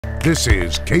This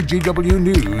is KGW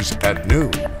News at noon.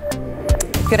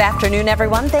 Good afternoon,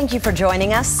 everyone. Thank you for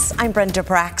joining us. I'm Brenda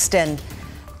Braxton.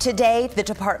 Today, the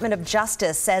Department of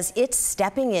Justice says it's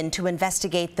stepping in to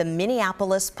investigate the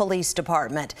Minneapolis Police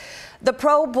Department. The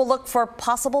probe will look for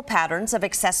possible patterns of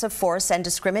excessive force and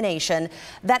discrimination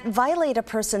that violate a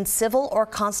person's civil or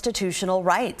constitutional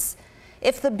rights.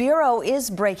 If the Bureau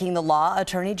is breaking the law,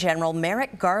 Attorney General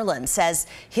Merrick Garland says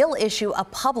he'll issue a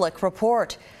public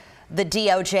report. The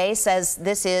DOJ says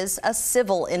this is a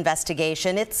civil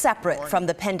investigation. It's separate from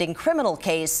the pending criminal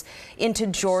case into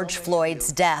George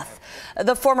Floyd's death.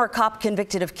 The former cop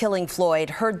convicted of killing Floyd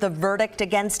heard the verdict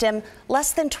against him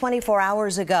less than 24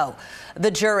 hours ago.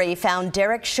 The jury found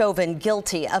Derek Chauvin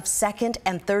guilty of second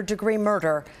and third degree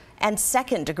murder and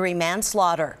second degree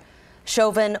manslaughter.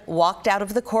 Chauvin walked out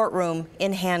of the courtroom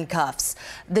in handcuffs.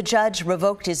 The judge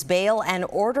revoked his bail and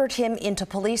ordered him into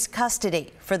police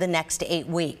custody for the next 8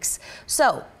 weeks.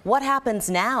 So, what happens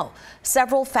now?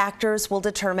 Several factors will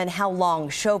determine how long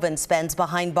Chauvin spends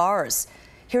behind bars.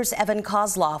 Here's Evan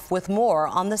Kozloff with more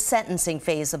on the sentencing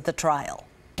phase of the trial.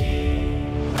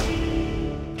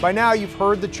 By now, you've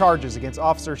heard the charges against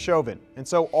Officer Chauvin, and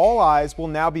so all eyes will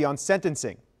now be on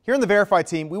sentencing. Here in the Verify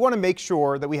team, we want to make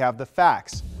sure that we have the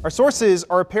facts. Our sources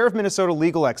are a pair of Minnesota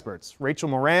legal experts, Rachel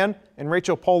Moran and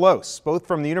Rachel Polos, both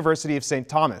from the University of St.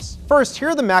 Thomas. First, here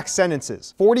are the max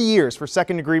sentences: 40 years for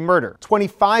second-degree murder,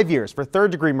 25 years for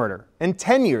third-degree murder, and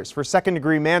 10 years for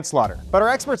second-degree manslaughter. But our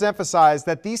experts emphasize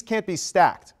that these can't be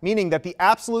stacked, meaning that the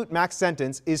absolute max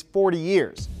sentence is 40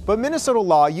 years. But Minnesota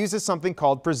law uses something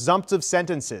called presumptive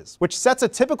sentences, which sets a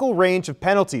typical range of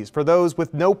penalties for those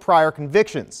with no prior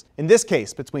convictions, in this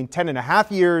case between 10.5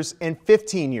 years and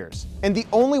 15 years. And the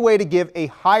only way to give a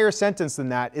higher sentence than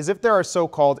that is if there are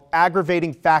so-called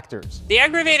aggravating factors. The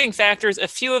aggravating factors, a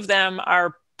few of them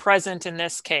are present in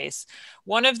this case.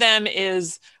 One of them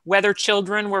is whether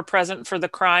children were present for the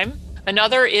crime.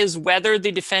 Another is whether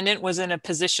the defendant was in a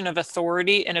position of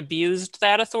authority and abused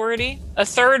that authority. A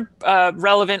third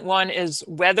relevant one is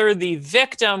whether the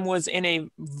victim was in a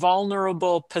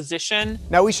vulnerable position.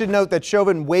 Now, we should note that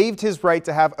Chauvin waived his right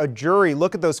to have a jury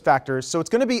look at those factors, so it's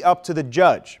going to be up to the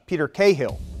judge, Peter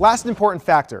Cahill. Last important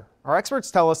factor, our experts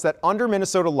tell us that under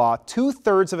Minnesota law,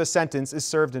 2/3 of a sentence is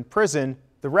served in prison,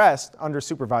 the rest under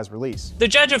supervised release. The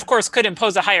judge, of course, could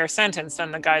impose a higher sentence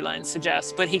than the guidelines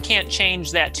suggest, but he can't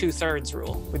change that 2/3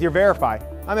 rule. With your Verify,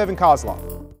 I'm Evan Kozloff.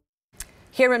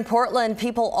 Here in Portland,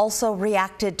 people also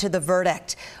reacted to the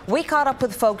verdict. We caught up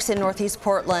with folks in Northeast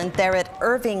Portland. They're at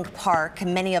Irving Park.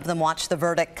 Many of them watched the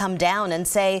verdict come down and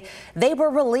say they were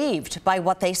relieved by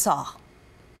what they saw.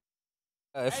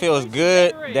 It feels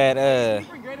good that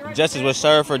justice was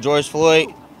served for George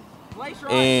Floyd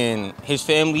and his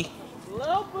family.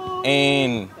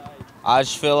 And I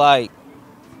just feel like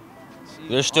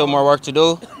there's still more work to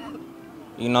do.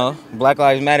 You know, Black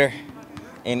Lives Matter.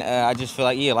 And I just feel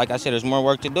like, yeah, like I said, there's more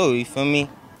work to do. You feel me?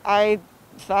 I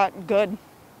thought good.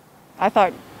 I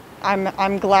thought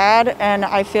I'm glad, and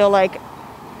I feel like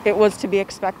it was to be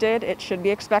expected. It should be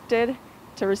expected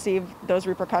to receive those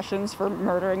repercussions for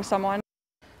murdering someone.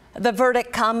 The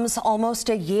verdict comes almost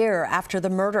a year after the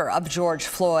murder of George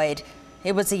Floyd.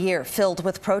 It was a year filled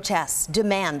with protests,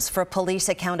 demands for police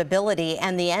accountability,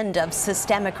 and the end of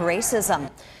systemic racism.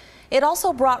 It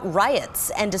also brought riots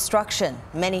and destruction.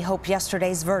 Many hope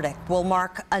yesterday's verdict will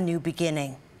mark a new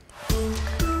beginning.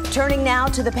 Turning now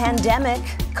to the pandemic,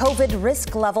 COVID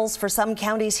risk levels for some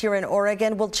counties here in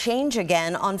Oregon will change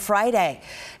again on Friday.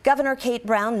 Governor Kate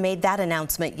Brown made that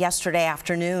announcement yesterday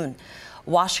afternoon.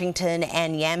 Washington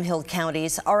and Yamhill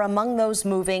counties are among those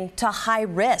moving to high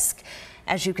risk.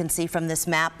 As you can see from this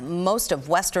map, most of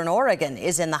Western Oregon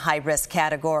is in the high-risk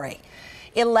category.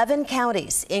 11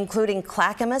 counties, including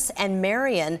Clackamas and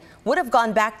Marion, would have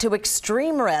gone back to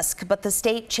extreme risk, but the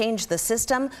state changed the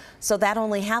system, so that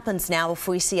only happens now if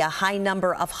we see a high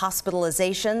number of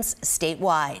hospitalizations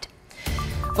statewide.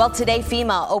 Well, today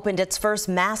FEMA opened its first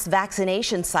mass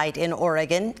vaccination site in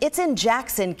Oregon. It's in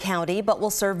Jackson County, but will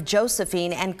serve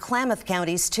Josephine and Klamath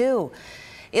counties too.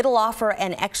 It'll offer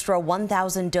an extra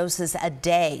 1,000 doses a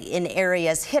day in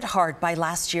areas hit hard by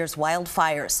last year's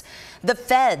wildfires. The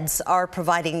feds are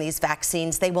providing these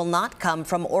vaccines. They will not come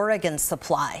from Oregon's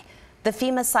supply. The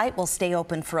FEMA site will stay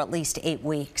open for at least 8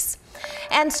 weeks.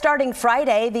 And starting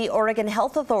Friday, the Oregon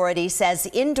Health Authority says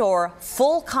indoor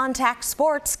full contact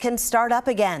sports can start up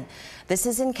again. This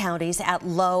is in counties at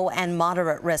low and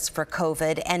moderate risk for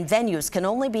COVID, and venues can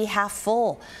only be half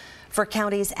full. For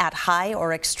counties at high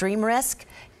or extreme risk,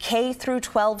 K through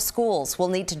 12 schools will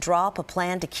need to draw up a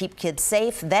plan to keep kids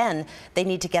safe. Then they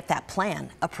need to get that plan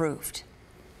approved.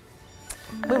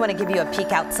 We want to give you a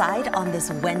peek outside on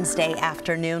this Wednesday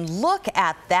afternoon. Look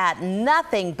at that.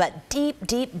 Nothing but deep,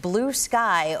 deep blue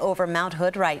sky over Mount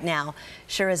Hood right now.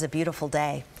 Sure is a beautiful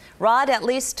day. Rod, at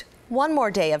least one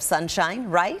more day of sunshine,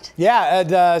 right? Yeah,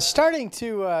 and starting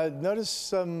to notice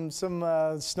some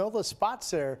snowless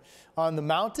spots there on the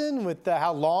mountain with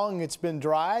how long it's been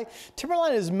dry.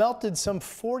 Timberline has melted some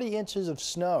 40 inches of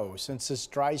snow since this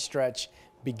dry stretch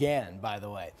began, by the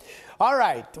way. All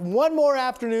right, one more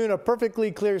afternoon of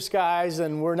perfectly clear skies,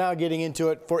 and we're now getting into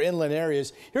it for inland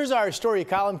areas. Here's our Astoria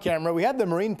column camera. We had the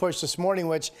marine push this morning,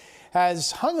 which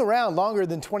has hung around longer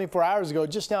than 24 hours ago,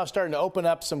 just now starting to open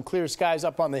up some clear skies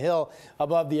up on the hill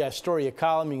above the Astoria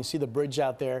column. You can see the bridge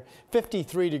out there,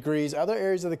 53 degrees. Other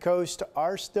areas of the coast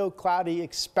are still cloudy,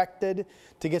 expected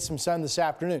to get some sun this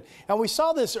afternoon. And we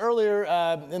saw this earlier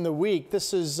in the week.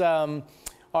 This is the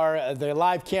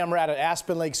live camera at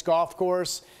Aspen Lakes Golf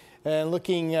Course. And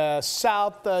looking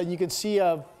south, you can see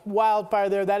a wildfire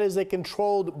there. That is a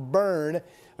controlled burn,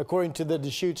 according to the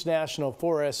Deschutes National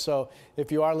Forest. So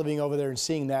if you are living over there and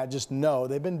seeing that, just know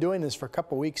they've been doing this for a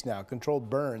couple weeks now, controlled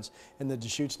burns in the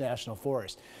Deschutes National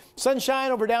Forest.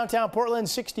 Sunshine over downtown Portland,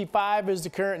 65 is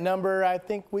the current number. I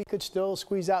think we could still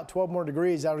squeeze out 12 more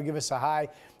degrees. That would give us a high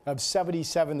of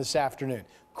 77 this afternoon.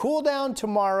 Cool down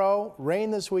tomorrow,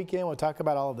 rain this weekend. We'll talk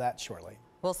about all of that shortly.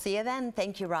 We'll see you then.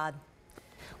 Thank you, Rod.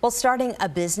 Well, starting a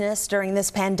business during this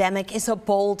pandemic is a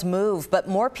bold move, but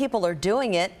more people are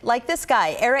doing it, like this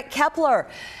guy, Eric Kepler.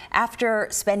 After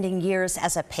spending years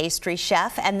as a pastry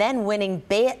chef and then winning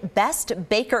Best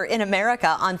Baker in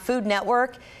America on Food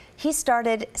Network, he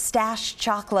started Stash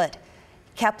Chocolate.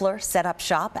 Kepler set up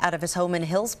shop out of his home in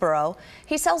Hillsboro.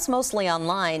 He sells mostly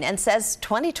online and says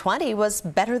 2020 was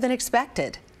better than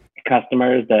expected.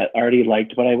 Customers that already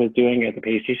liked what I was doing as a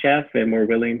pastry chef and were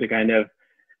willing to kind of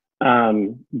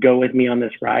go with me on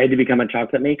this ride to become a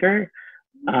chocolate maker.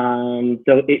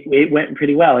 So it went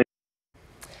pretty well.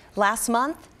 Last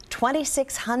month,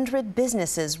 2,600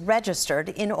 businesses registered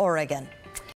in Oregon.